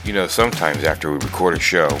Sometimes after we record a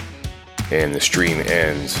show and the stream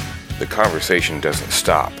ends, the conversation doesn't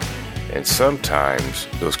stop. And sometimes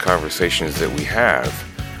those conversations that we have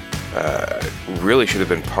really should have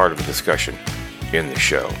been part of the discussion in the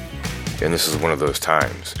show. And this is one of those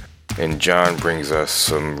times. And John brings us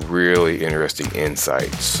some really interesting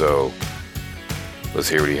insights. So let's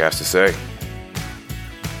hear what he has to say.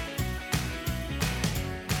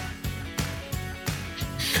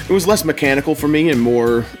 It was less mechanical for me and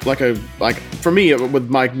more for me with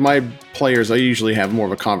my players, I usually have more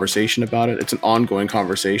of a conversation about it. It's an ongoing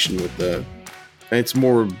conversation it's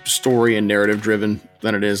more story and narrative driven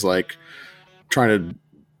than it is like trying to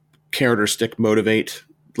character stick motivate.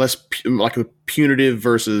 Less like a punitive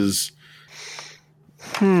versus.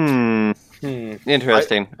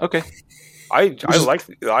 Interesting. Okay. I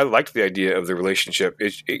liked the idea of the relationship.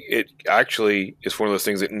 It actually is one of those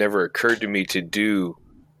things that never occurred to me to do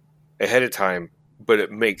ahead of time, but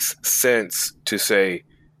it makes sense to say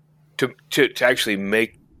to actually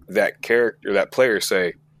make that character, that player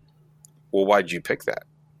say, well, why'd you pick that?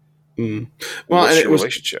 Well, what's and your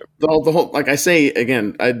relationship? The whole, like I say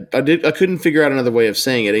again, I couldn't figure out another way of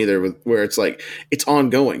saying it either, where it's like it's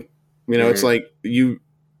ongoing. It's like to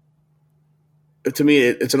me,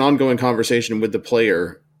 it's an ongoing conversation with the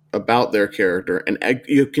player about their character, and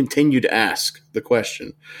you continue to ask the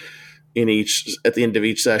question at the end of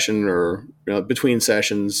each session or between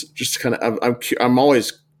sessions. Just kind of, I'm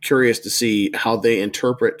always curious to see how they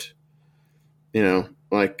interpret,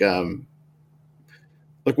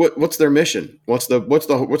 what's their mission? What's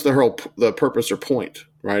the purpose or point?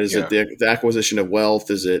 Right? Is it the acquisition of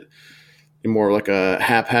wealth? Is it more like a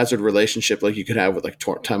haphazard relationship like you could have with like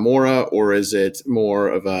Timora, or is it more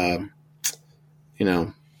of a,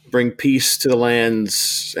 bring peace to the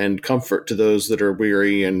lands and comfort to those that are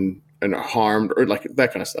weary and are harmed, or like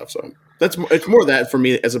that kind of stuff? So it's more that for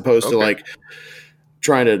me, as opposed to like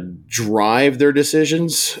trying to drive their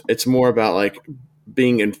decisions. It's more about like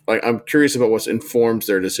being I'm curious about what informs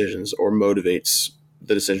their decisions or motivates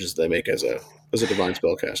the decisions they make as a divine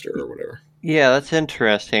spellcaster or whatever. Yeah, that's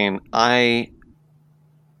interesting. I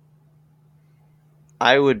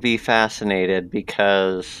would be fascinated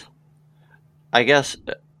because I guess,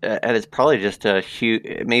 and it's probably just a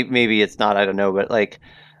huge, maybe it's not, I don't know, but like,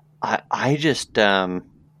 I just, I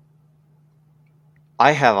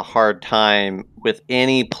have a hard time with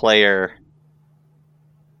any player.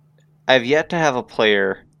 I've yet to have a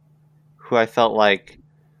player who I felt like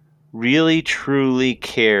really truly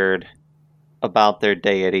cared about their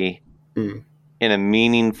deity in a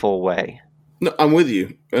meaningful way. No, I'm with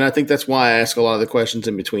you, and I think that's why I ask a lot of the questions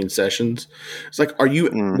in between sessions. It's like, are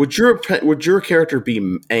you? Would your character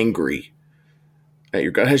be angry at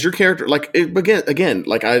your god? Has your character again?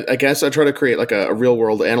 Like I guess I try to create like a real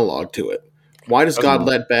world analog to it. Why does God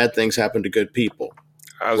let bad things happen to good people?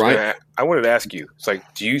 I wanted to ask you. It's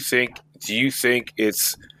like, do you think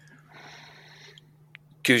it's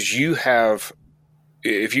because you have?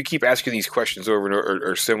 If you keep asking these questions over and over,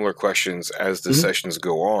 or similar questions as the sessions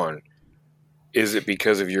go on, is it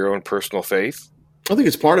because of your own personal faith? I think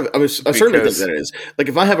it's part of it. I certainly think that it is. Like,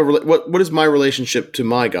 if I have what is my relationship to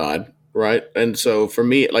my God, right? And so for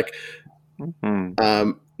me, like,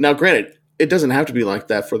 now granted, it doesn't have to be like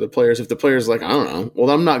that for the players. If the player's like, I don't know, well,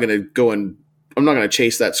 I'm not going to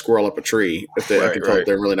chase that squirrel up a tree if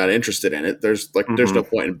they're really not interested in it. There's no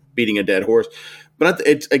point in beating a dead horse. But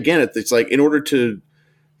it's like, in order to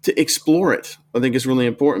explore it, I think is really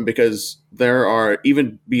important, because there are,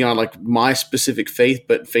 even beyond like my specific faith,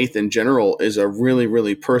 but faith in general is a really,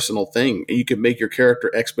 really personal thing. And you can make your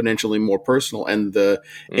character exponentially more personal, and the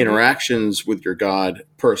interactions with your God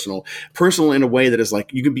personal in a way that is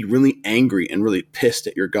like, you can be really angry and really pissed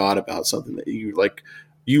at your God about something that you like.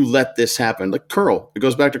 You let this happen. Like Curl, it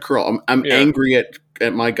goes back to Curl. I'm angry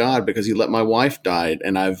at my God because he let my wife die,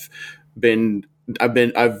 and I've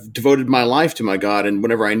devoted my life to my God, and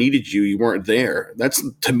whenever I needed you, you weren't there.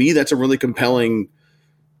 To me, that's a really compelling,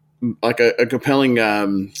 like a compelling,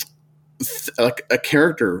 like a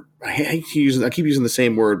character. I keep using the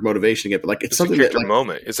same word, motivation, again, but like it's something a character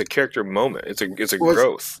moment. It's a character moment. It's a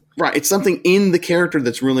growth. Right. It's something in the character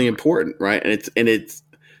that's really important. Right. And it's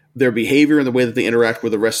their behavior and the way that they interact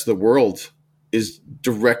with the rest of the world is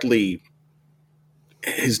directed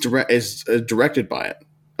by it,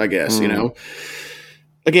 I guess,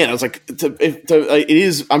 Again, I was like, it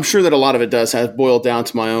is. I'm sure that a lot of it does have boiled down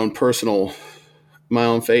to my own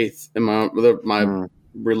faith and my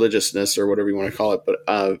religiousness, or whatever you want to call it. But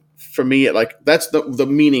for me, that's the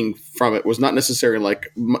meaning from it was not necessarily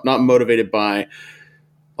like not motivated by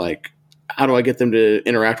like how do I get them to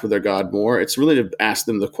interact with their God more? It's really to ask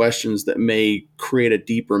them the questions that may create a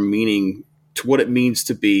deeper meaning to what it means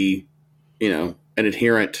to be, an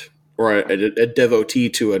adherent or a devotee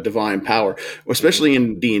to a divine power, especially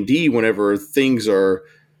in D&D, whenever it's in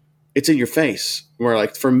your face. Where,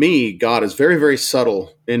 like, for me, God is very, very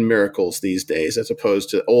subtle in miracles these days, as opposed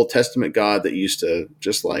to Old Testament God that used to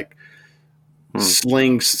just like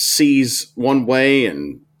sling seas one way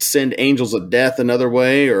and send angels of death another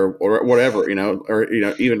way, or whatever,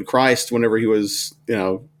 even Christ, whenever he was,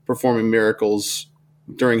 performing miracles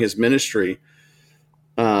during his ministry.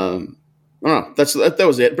 I don't know. That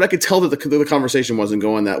was it. But I could tell that the conversation wasn't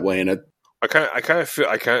going that way. And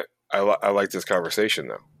I like this conversation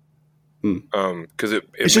though. Because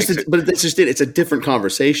it's just it's a different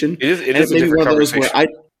conversation. It is a different conversation.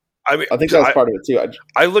 I think that's part of it too.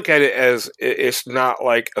 I look at it as it's not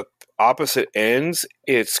like opposite ends.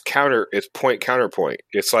 It's point counterpoint.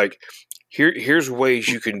 It's like here's ways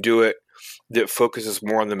you can do it that focuses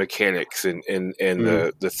more on the mechanics and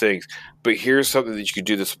the things. But here's something that you could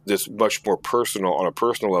do this much more personal on a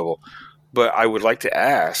personal level. But I would like to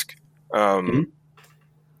ask,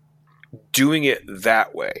 doing it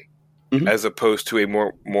that way, as opposed to a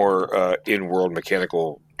more in-world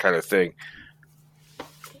mechanical kind of thing,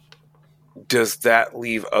 does that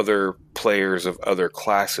leave other players of other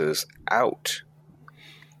classes out?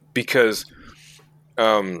 Because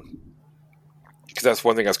that's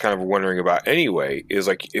one thing I was kind of wondering about anyway, is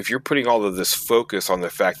like if you're putting all of this focus on the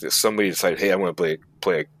fact that somebody decided, hey, I'm going to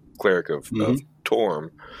play a cleric of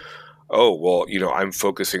Torm. Oh, well, I'm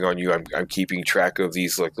focusing on you. I'm keeping track of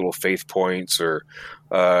these like little faith points, or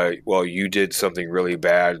well, you did something really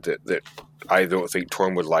bad that I don't think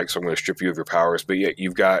Torm would like, so I'm going to strip you of your powers. But yet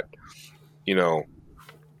you've got,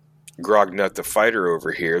 Grognut the fighter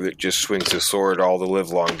over here that just swings his sword all the live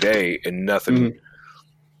long day, and nothing.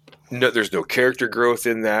 No, there's no character growth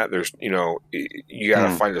in that. There's, you got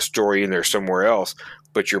to find a story in there somewhere else.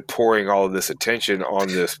 But you're pouring all of this attention on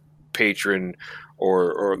this patron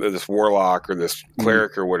or this warlock or this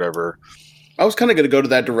cleric or whatever. I was kind of going to go to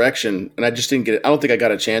that direction, and I just didn't get it. I don't think I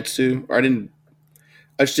got a chance to, or I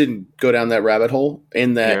just didn't go down that rabbit hole.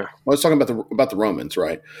 In that, I was talking about the Romans,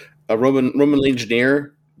 right? A Roman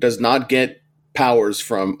legionnaire does not get powers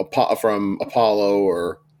from Apollo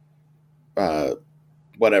or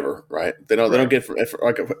whatever, right? They don't get from,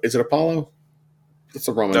 like, is it Apollo? That's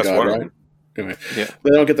a Roman god, right? Anyway,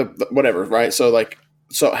 they don't get the whatever, right? So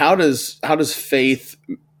how does faith,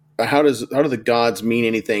 how do the gods mean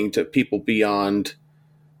anything to people beyond,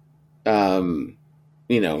 again,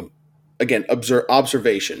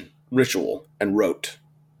 observation, ritual, and rote?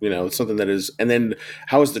 It's something that is, and then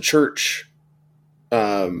how is the church?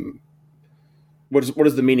 What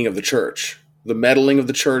is the meaning of the church? The meddling of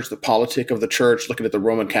the church, the politic of the church, looking at the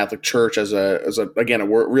Roman Catholic Church as a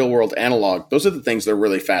real world analog. Those are the things that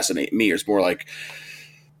really fascinate me. It's more like,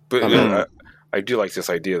 but I do like this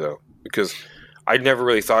idea though, because I never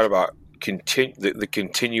really thought about the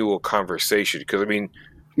continual conversation. Because and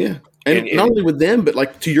not only with them, but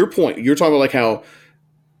like to your point, you're talking about like how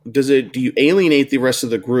do you alienate the rest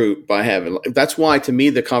of the group by having? That's why to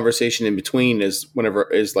me the conversation in between is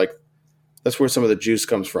like. That's where some of the juice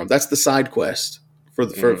comes from. That's the side quest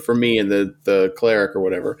for me and the cleric or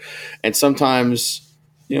whatever. And sometimes,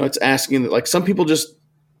 it's asking that, like, some people just,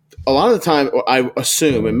 a lot of the time I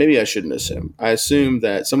assume, and maybe I shouldn't assume, I assume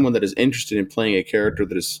that someone that is interested in playing a character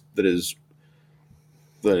that is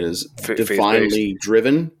divinely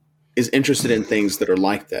driven is interested in things that are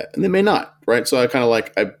like that. And they may not, right? So I kind of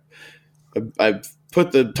like, I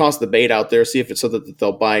toss the bait out there, see if it's something that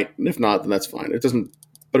they'll bite. And if not, then that's fine. It doesn't.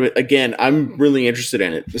 But again, I'm really interested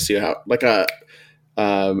in it to see how, like,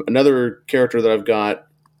 another character that I've got.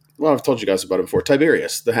 Well, I've told you guys about him before.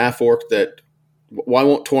 Tiberius, the half orc. Why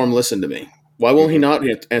won't Torm listen to me? Why won't he not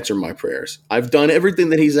answer my prayers? I've done everything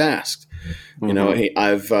that he's asked.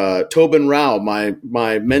 I've Tobin Rao, my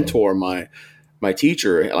mentor, my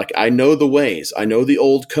teacher. Like, I know the ways. I know the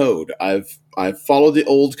old code. I've followed the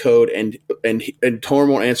old code, and Torm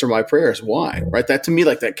won't answer my prayers. Why? Right? That to me,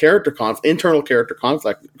 like, that internal character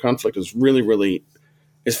conflict is really, really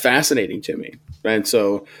is fascinating to me. And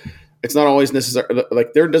so it's not always necessary.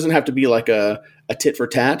 Like, there doesn't have to be like a tit for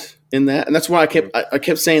tat in that. And that's why I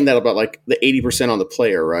kept saying that about like the 80% on the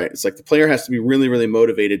player. Right? It's like the player has to be really, really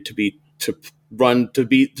motivated to do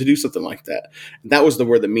something like that. And that was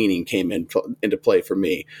where the meaning came into play for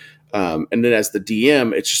me. And then as the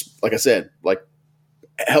DM, it's just, like I said, like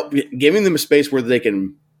giving them a space where they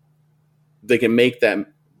can make that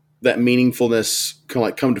meaningfulness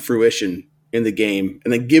come to fruition in the game,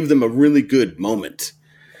 and then give them a really good moment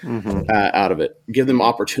out of it. Give them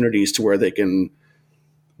opportunities to where they can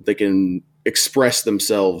express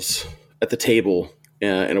themselves at the table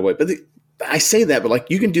in a way. But I say that, but like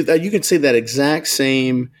you can do that. You can say that exact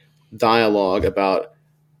same dialogue about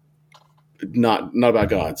not about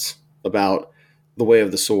gods, about the way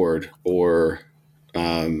of the sword, or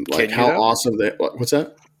like how awesome they. What's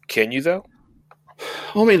that? Can you though?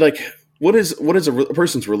 I mean, like, what is a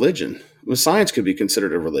person's religion? Well, science could be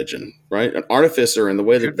considered a religion, right? An artificer, and the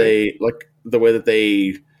way that they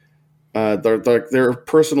their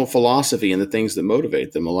personal philosophy and the things that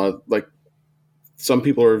motivate them. A lot of, like, some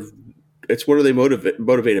people are. It's what are they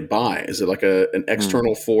motivated by? Is it like an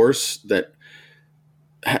external force that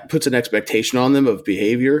puts an expectation on them of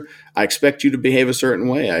behavior? I expect you to behave a certain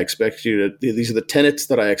way. I expect you to. These are the tenets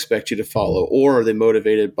that I expect you to follow. Or are they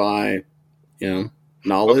motivated by,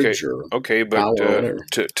 knowledge or okay? But power or whatever?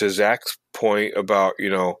 To Zach's point about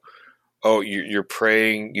you're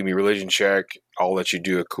praying, give me religion check, I'll let you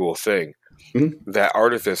do a cool thing. Mm-hmm. That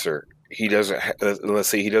artificer, he doesn't. Let's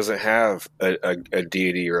say he doesn't have a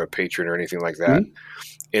deity or a patron or anything like that, and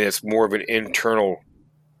it's more of an internal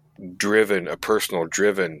driven, a personal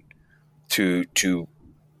driven to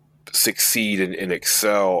succeed and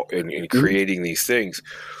excel in creating these things.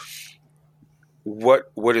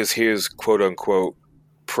 What is his quote unquote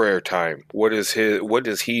prayer time? What does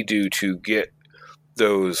he do to get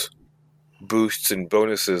those boosts and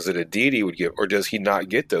bonuses that a deity would give, or does he not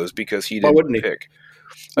get those because he didn't pick?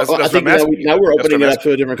 I think now we're opening it up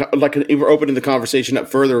to a different, like we're opening the conversation up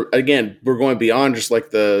further. Again, we're going beyond just like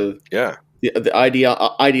the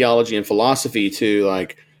ideology and philosophy to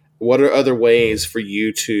like, what are other ways for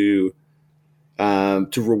you to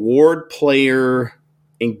reward player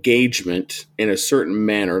engagement in a certain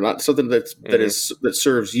manner, not something that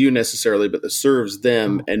serves you necessarily, but that serves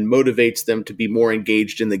them and motivates them to be more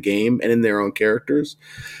engaged in the game and in their own characters.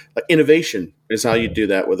 Like innovation is how you do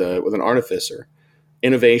that with an artificer.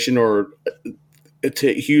 Innovation, or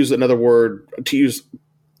to use another word, to use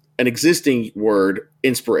an existing word,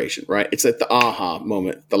 inspiration, right? It's like the aha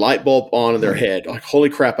moment, the light bulb on in their head. Like, holy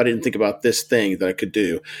crap, I didn't think about this thing that I could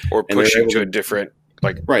do. Or pushing to a different,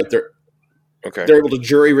 like... Right, they're able to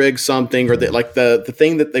jury rig something, or like the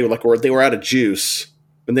thing that they were like, or they were out of juice,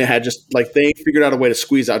 and they had just like, they figured out a way to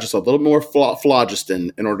squeeze out just a little more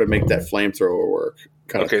phlogiston in order to make that flamethrower work.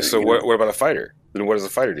 Okay, so what about a fighter? Then what does a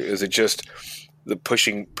fighter do? Is it just the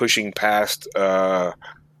pushing past, or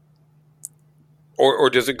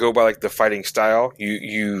does it go by like the fighting style?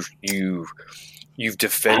 You've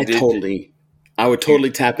defended. I would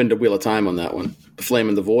totally tap into Wheel of Time on that one. The Flame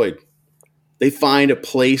in the Void. They find a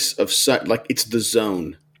place of such, like, it's the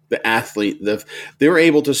zone. The athlete, they were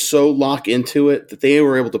able to so lock into it that they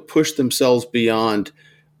were able to push themselves beyond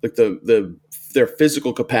like their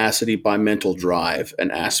physical capacity by mental drive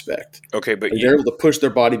and aspect. Okay, but they're able to push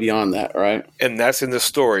their body beyond that, right? And that's in the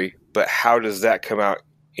story. But how does that come out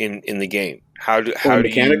in the game?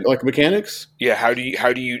 Like mechanics? Yeah. How do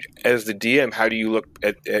you as the DM? How do you look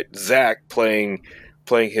at Zach playing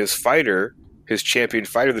his fighter, his champion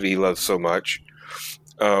fighter that he loves so much?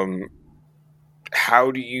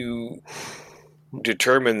 How do you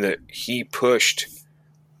determine that he pushed,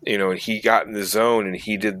 and he got in the zone and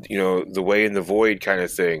he did, the way in the void kind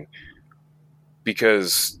of thing?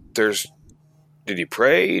 Because did he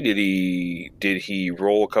pray? Did he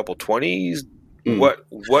roll a couple 20s? What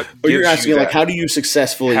you're asking, like, how do you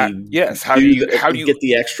successfully how do you get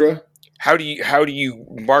the extra? How do you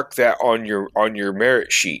mark that on your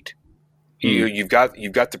merit sheet? You've got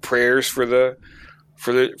the prayers for the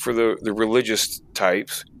religious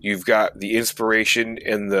types. You've got the inspiration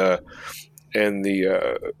and the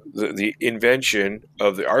invention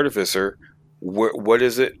of the artificer. What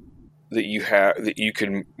is it that you have that you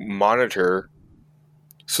can monitor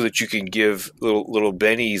so that you can give little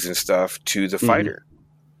bennies and stuff to the fighter?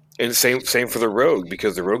 And same for the rogue,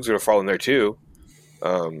 because the rogue's going to fall in there too.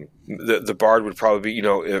 The bard would probably be,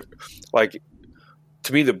 if, like,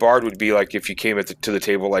 to me, the bard would be like if you came to the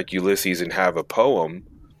table like Ulysses and have a poem,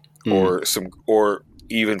 or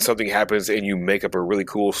even something happens and you make up a really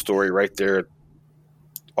cool story right there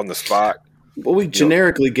on the spot. Well, we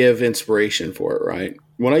generically give inspiration for it, right?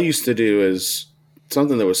 What I used to do is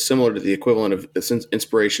something that was similar to the equivalent of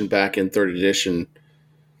inspiration back in 3rd edition.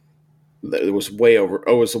 It was way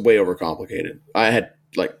overcomplicated. I had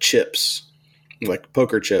like chips, like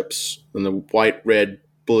poker chips, and the white, red,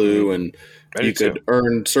 blue, and you could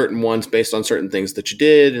earn certain ones based on certain things that you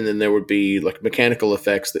did, and then there would be like mechanical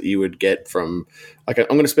effects that you would get from, like, I'm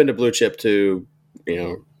going to spend a blue chip to,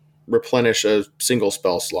 replenish a single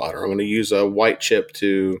spell slot, or I'm going to use a white chip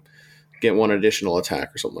to get one additional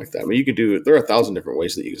attack or something like that. I mean, you could do. There are 1,000 different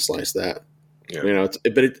ways that you can slice that. Yeah. You know,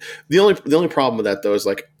 the only problem with that though is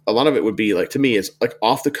like a lot of it would be like, to me, it's like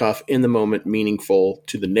off the cuff, in the moment, meaningful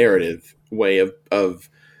to the narrative way of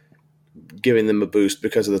giving them a boost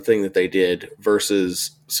because of the thing that they did,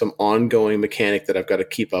 versus some ongoing mechanic that I've got to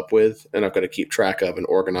keep up with and I've got to keep track of and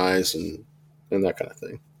organize and that kind of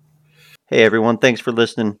thing. Hey everyone, thanks for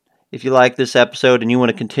listening. If you like this episode and you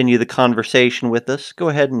want to continue the conversation with us, go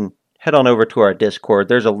ahead and head on over to our Discord.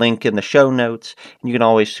 There's a link in the show notes, and you can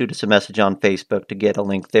always shoot us a message on Facebook to get a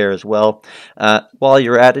link there as well. While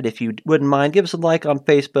you're at it, if you wouldn't mind, give us a like on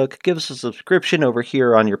Facebook, give us a subscription over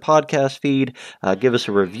here on your podcast feed, give us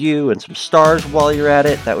a review and some stars while you're at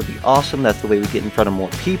it. That would be awesome. That's the way we get in front of more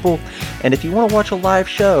people. And if you want to watch a live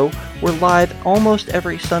show, we're live almost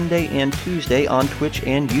every Sunday and Tuesday on Twitch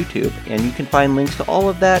and YouTube, and you can find links to all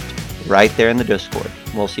of that right there in the Discord.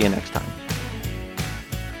 We'll see you next time.